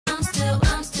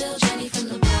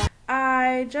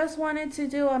I just wanted to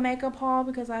do a makeup haul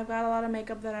because I've got a lot of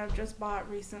makeup that I've just bought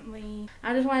recently.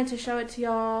 I just wanted to show it to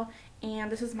y'all, and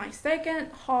this is my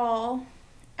second haul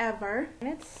ever. And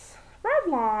it's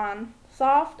Revlon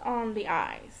Soft on the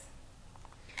Eyes.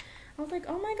 I was like,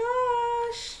 oh my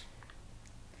gosh,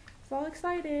 so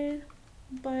excited.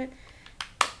 But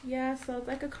yeah, so it's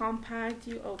like a compact.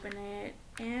 You open it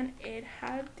and it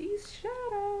had these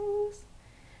shadows.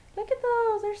 Look at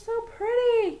those, they're so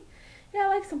pretty. Yeah,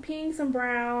 like some pinks and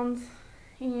browns,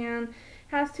 and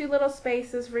has two little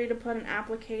spaces for you to put an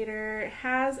applicator. It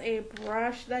has a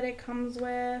brush that it comes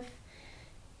with.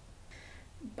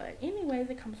 But anyways,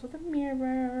 it comes with a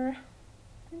mirror.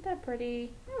 Isn't that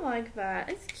pretty? I like that.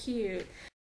 It's cute.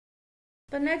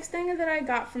 The next thing that I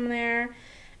got from there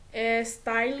is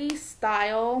Styly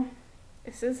Style.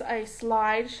 This is a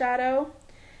slide shadow,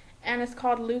 and it's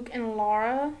called Luke and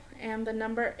Laura, and the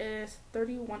number is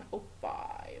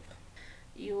 3105.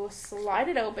 You will slide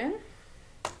it open,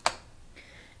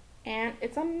 and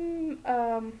it's an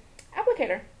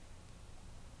applicator.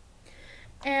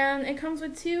 And it comes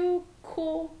with two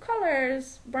cool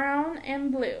colors, brown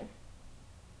and blue.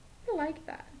 I like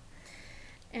that.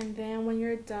 And then when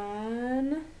you're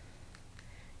done,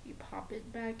 you pop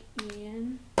it back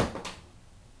in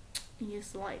and you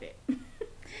slide it.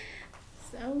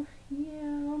 So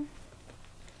yeah,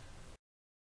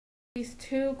 these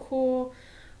two cool,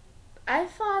 I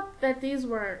thought that these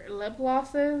were lip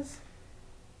glosses,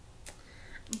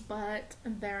 but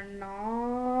they're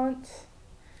not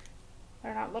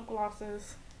lip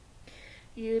glosses.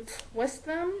 You twist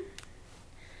them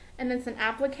and it's an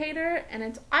applicator and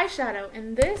it's eyeshadow,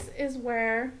 and this is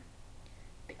where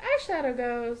the eyeshadow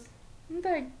goes.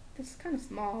 This is kind of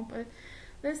small, but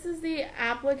this is the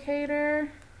applicator,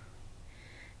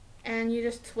 and you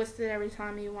just twist it every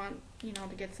time you want, you know,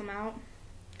 to get some out.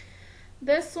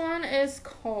 This one is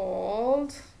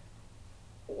called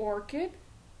Orchid.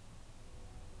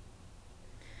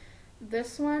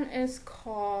 This one is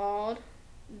called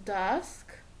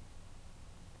Dusk.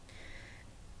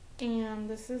 And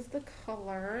this is the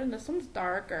color, and this one's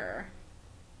darker.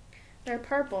 They're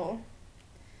purple,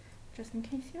 just in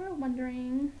case you're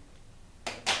wondering.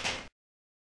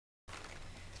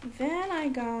 Then I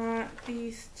got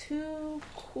these two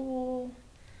cool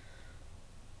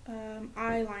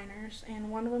eyeliners,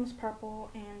 and one of them's purple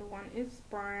and one is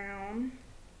brown.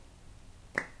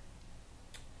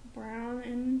 Brown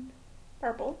and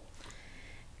purple.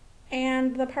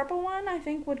 And the purple one I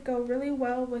think would go really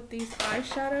well with these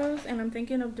eyeshadows, and I'm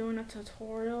thinking of doing a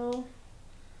tutorial.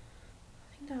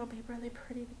 I think that'll be really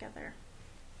pretty together.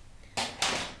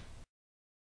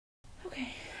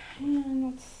 Okay,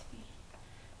 and let's see.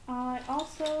 I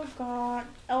also got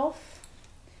e.l.f.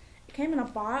 It came in a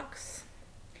box.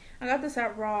 I got this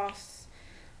at Ross.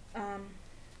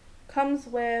 Comes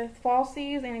with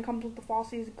falsies, and it comes with the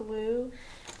falsies glue,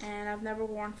 and I've never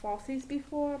worn falsies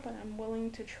before, but I'm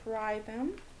willing to try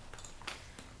them,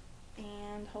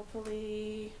 and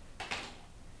hopefully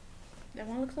they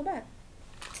won't look so bad.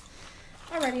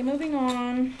 Alrighty, moving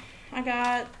on. I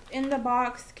got, in the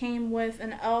box, came with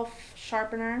an e.l.f.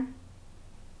 sharpener.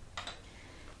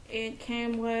 It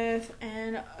came with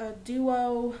a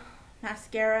duo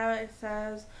mascara. It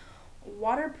says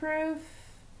waterproof,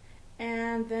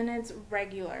 and then it's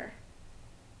regular.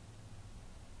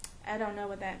 I don't know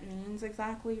what that means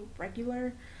exactly.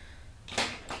 Regular,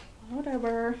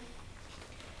 whatever.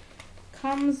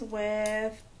 Comes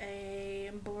with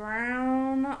a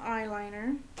brown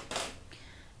eyeliner.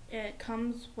 It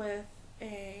comes with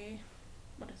a,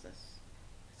 what is this?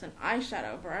 It's an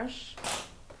eyeshadow brush.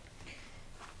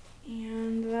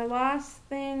 And the last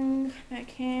thing that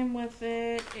came with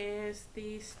it is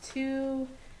these two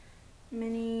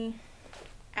mini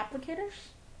applicators.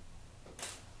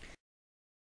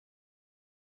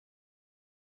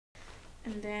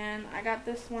 And then I got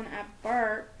this one at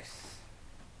Burke's,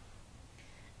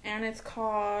 and it's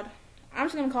called, I'm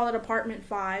just going to call it Apartment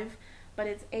 5, but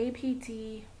it's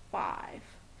APT 5.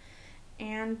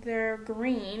 And they're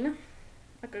green,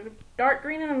 like a dark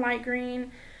green and a light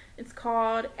green. It's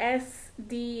called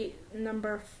SD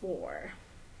number 4.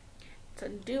 It's a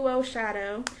duo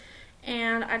shadow.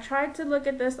 And I tried to look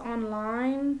at this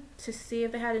online to see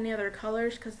if they had any other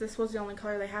colors, because this was the only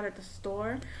color they had at the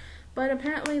store. But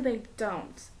apparently they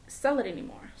don't sell it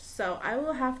anymore. So I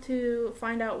will have to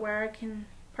find out where I can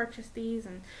purchase these,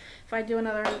 and if I do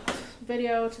another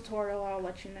video tutorial, I'll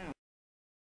let you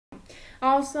know.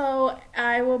 Also,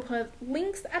 I will put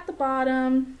links at the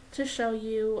bottom to show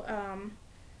you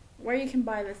where you can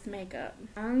buy this makeup.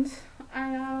 And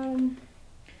I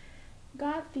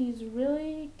got these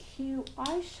really cute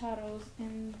eyeshadows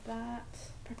in that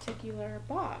particular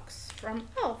box from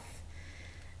e.l.f.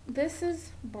 This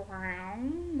is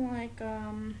brown, like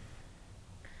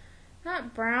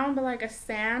not brown, but like a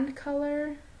sand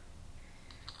color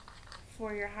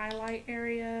for your highlight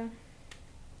area.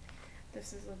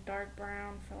 This is a dark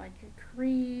brown for like your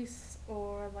crease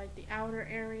or like the outer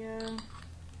area.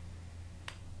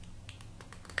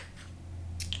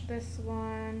 This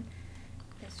one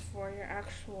is for your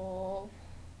actual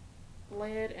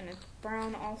lid, and it's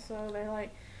brown also.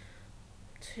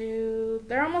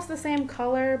 They're almost the same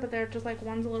color, but they're just like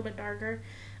one's a little bit darker.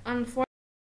 Unfortunately,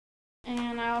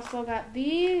 and I also got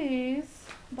these,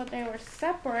 but they were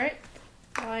separate.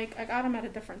 Like, I got them at a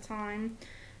different time.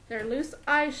 They're loose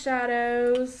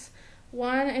eyeshadows.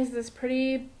 One is this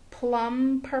pretty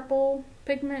plum purple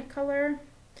pigment color.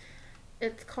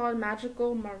 It's called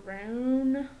Magical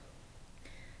Maroon.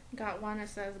 Got one that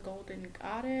says Golden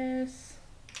Goddess.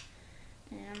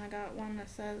 And I got one that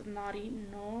says Naughty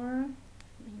Noir.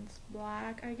 Means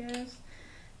black, I guess.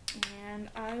 And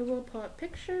I will put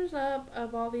pictures up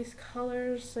of all these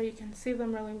colors so you can see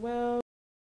them really well.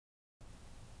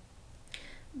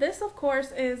 This, of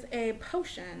course, is a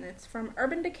potion. It's from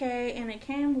Urban Decay, and it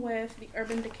came with the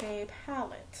Urban Decay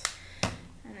palette.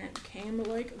 And it came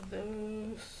like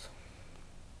this.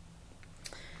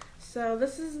 So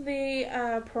this is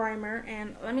the primer,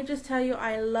 and let me just tell you,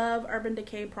 I love Urban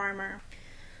Decay primer.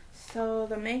 So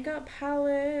the makeup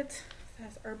palette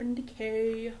says Urban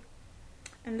Decay,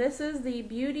 and this is the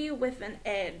Beauty with an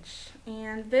Edge,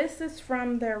 and this is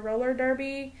from their roller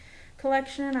derby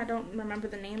collection. I don't remember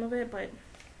the name of it, but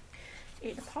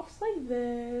it pops like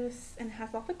this and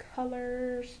has all the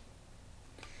colors.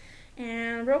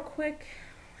 And real quick,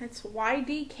 it's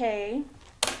YDK,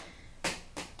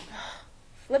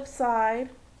 Flip Side,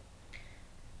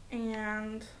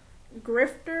 and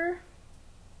Grifter,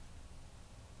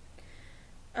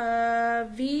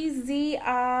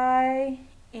 VZI,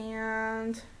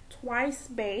 and Twice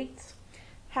Baked,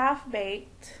 Half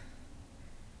Baked,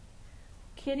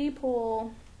 Kiddie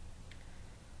Pool,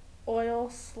 Oil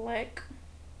Slick,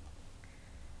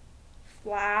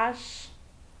 Flash,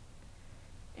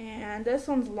 and this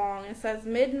one's long. It says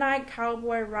Midnight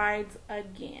Cowboy Rides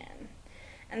Again.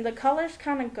 And the colors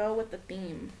kind of go with the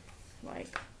theme,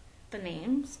 like the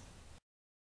names.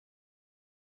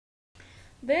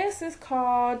 This is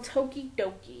called Toki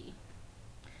Doki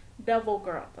Devil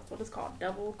Girl. That's what it's called,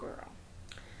 Devil Girl.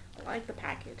 I like the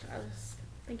package. I just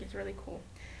think it's really cool.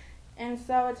 And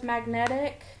so it's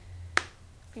magnetic,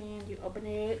 and you open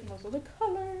it, and those are the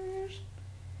colors.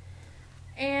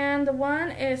 And the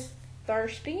one is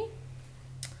Thirsty,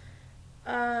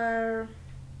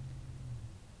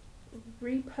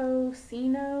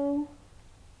 Riposino,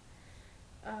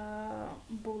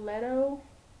 Buletto,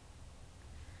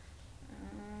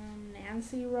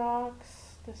 Nancy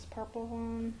Rocks, this purple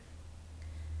one,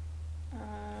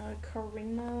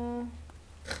 Karina,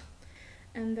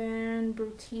 and then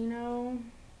Brutino.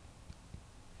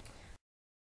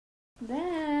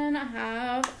 Then I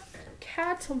have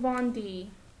Kat Von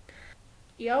D.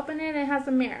 You open it, it has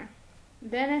a mirror.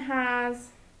 Then it has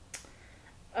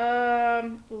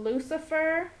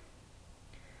Lucifer,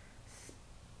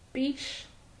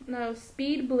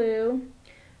 Speed Blue,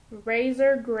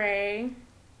 Razor Gray,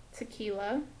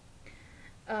 Tequila,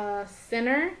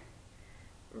 Sinner,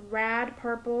 Rad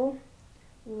Purple,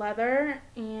 Leather,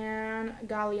 and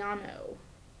Galliano.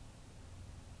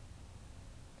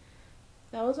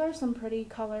 Those are some pretty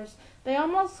colors. They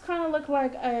almost kind of look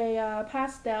like a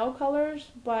pastel colors,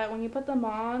 but when you put them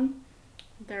on,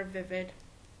 they're vivid.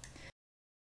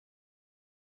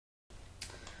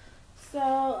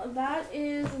 So that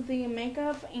is the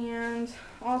makeup, and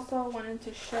also wanted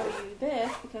to show you this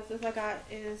because this I got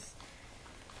is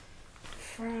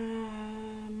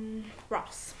from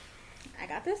Ross. I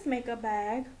got this makeup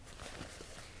bag,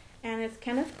 and it's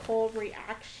Kenneth Cole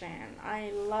Reaction.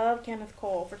 I love Kenneth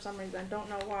Cole for some reason. I don't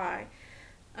know why.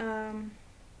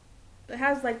 It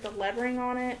has like the lettering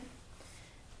on it.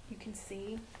 You can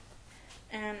see.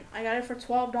 And I got it for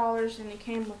 $12, and it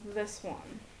came with this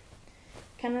one.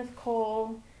 Kenneth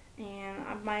Cole,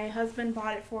 and my husband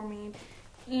bought it for me.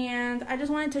 And I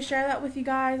just wanted to share that with you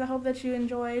guys. I hope that you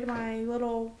enjoyed my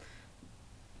little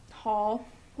haul,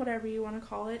 whatever you want to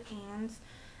call it. And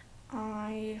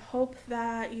I hope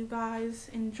that you guys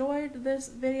enjoyed this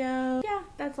video. Yeah,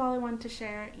 that's all I wanted to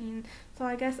share. And so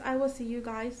I guess I will see you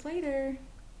guys later.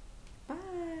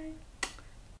 Bye.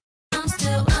 I'm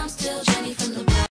still Jenny from the